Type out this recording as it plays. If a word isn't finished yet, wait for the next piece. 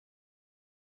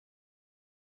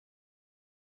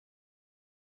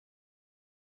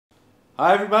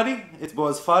Hi everybody, it's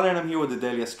Boaz Fyler and I'm here with the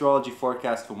daily astrology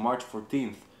forecast for March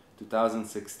 14th,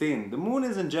 2016. The moon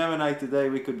is in Gemini today.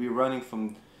 We could be running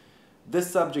from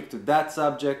this subject to that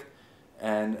subject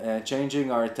and changing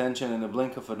our attention in a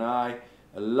blink of an eye.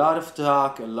 A lot of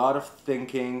talk, a lot of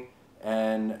thinking,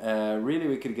 and really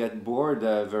we could get bored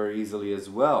very easily as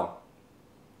well.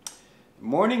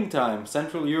 Morning time,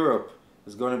 Central Europe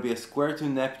is going to be a square to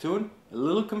Neptune. A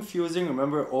little confusing.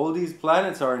 Remember, all these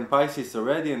planets are in Pisces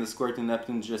already, and the square to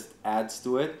Neptune just adds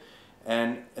to it.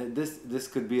 And this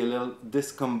could be a little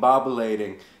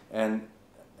discombobulating. And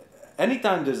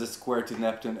anytime there's a square to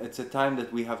Neptune, it's a time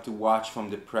that we have to watch from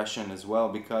depression as well,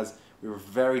 because we're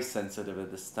very sensitive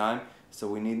at this time. So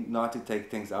we need not to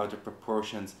take things out of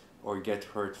proportions or get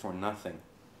hurt for nothing.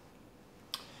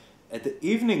 At the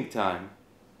evening time,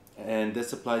 and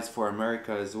this applies for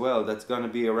America as well, that's going to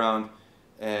be around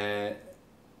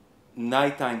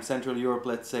nighttime Central Europe,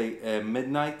 let's say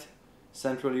midnight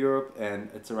Central Europe,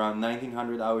 and it's around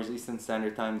 1900 hours Eastern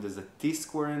Standard Time. There's a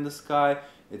T-square in the sky.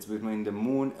 It's between the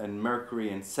Moon and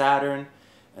Mercury and Saturn,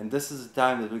 and this is a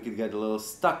time that we could get a little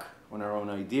stuck on our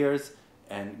own ideas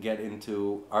and get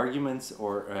into arguments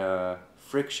or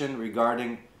friction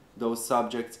regarding those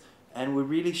subjects. And we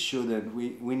really shouldn't.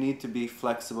 We need to be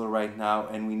flexible right now,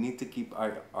 and we need to keep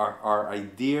our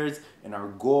ideas and our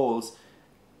goals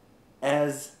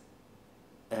as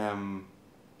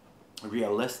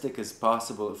realistic as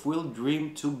possible. If we'll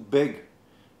dream too big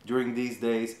during these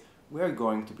days, we're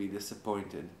going to be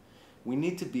disappointed. We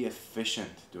need to be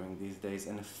efficient during these days,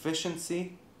 and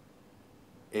efficiency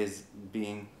is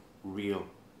being real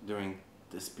during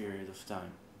this period of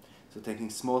time. So taking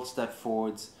small steps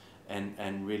forwards,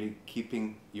 and really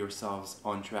keeping yourselves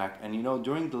on track. And you know,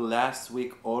 during the last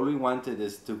week, all we wanted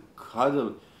is to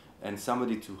cuddle and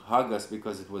somebody to hug us,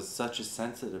 because it was such a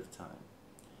sensitive time.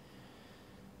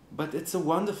 But it's a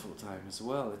wonderful time as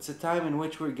well. It's a time in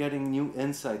which we're getting new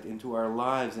insight into our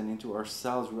lives and into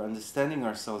ourselves. We're understanding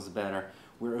ourselves better.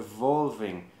 We're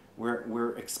evolving.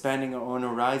 We're expanding our own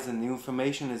horizon. New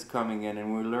information is coming in,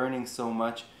 and we're learning so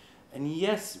much. And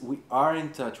yes, we are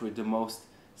in touch with the most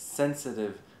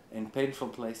sensitive and painful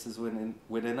places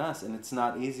within us, and it's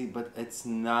not easy, but it's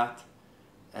not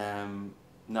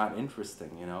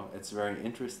interesting. You know, it's very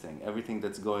interesting. Everything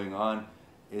that's going on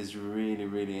is really,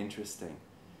 really interesting.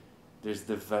 There's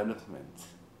development,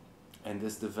 and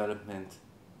this development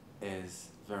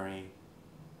is very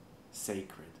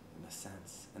sacred in a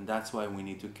sense, and that's why we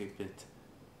need to keep it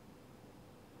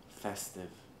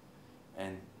festive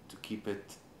and to keep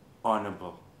it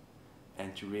honorable,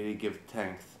 and to really give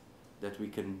thanks that we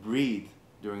can breathe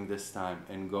during this time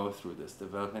and go through this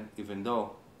development, even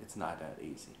though it's not that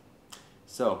easy.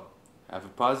 So, have a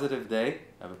positive day,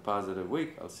 have a positive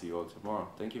week. I'll see you all tomorrow.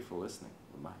 Thank you for listening.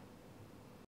 Bye-bye.